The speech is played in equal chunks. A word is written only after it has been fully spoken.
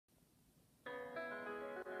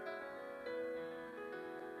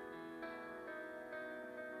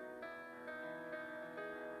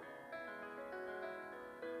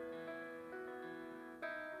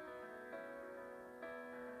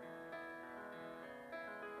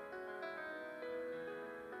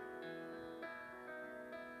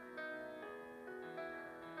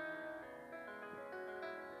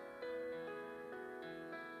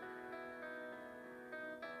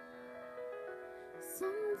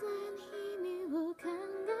日々を考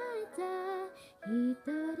えた一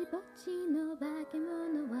人ぼっちの化け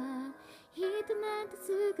物は人なんてす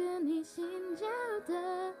ぐに死んじゃうと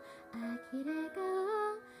呆れ顔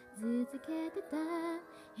続けてた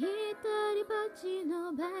一人ぼっちの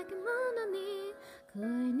化け物に恋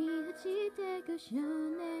に落ちてく少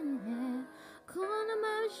年へこの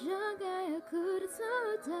まま生涯を送るそ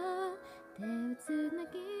うと手をつな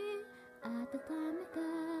ぎ温め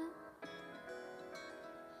た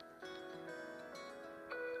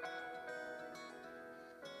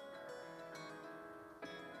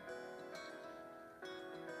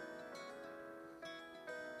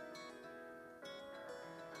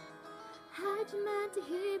始まった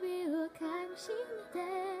日々をかみしめて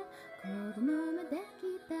子供までき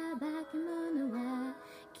た化け物は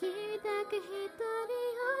君だけ一人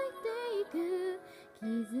置いていく気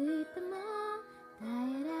づいても耐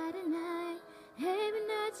えられない蛇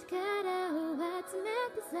の力を集め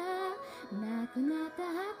てさなくなった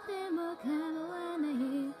っても構わな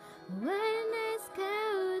い終わらないスカ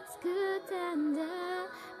を作ったんだ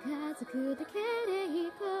家族だけで行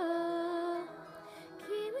こう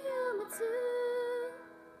君を待つ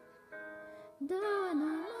ドアの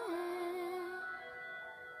前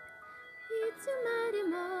いつまで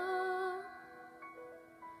も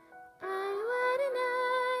現れな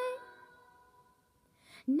い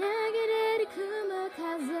投げれる雲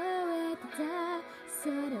数えてたそ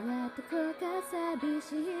れはどこか寂し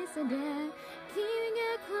さで君が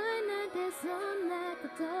恋なんてそんなこ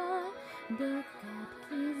とどこかで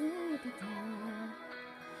気づいてた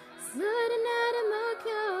それならもう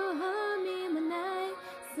今日もない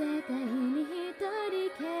世界に一人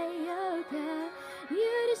消えようか許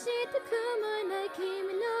してくもない君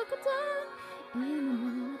のこと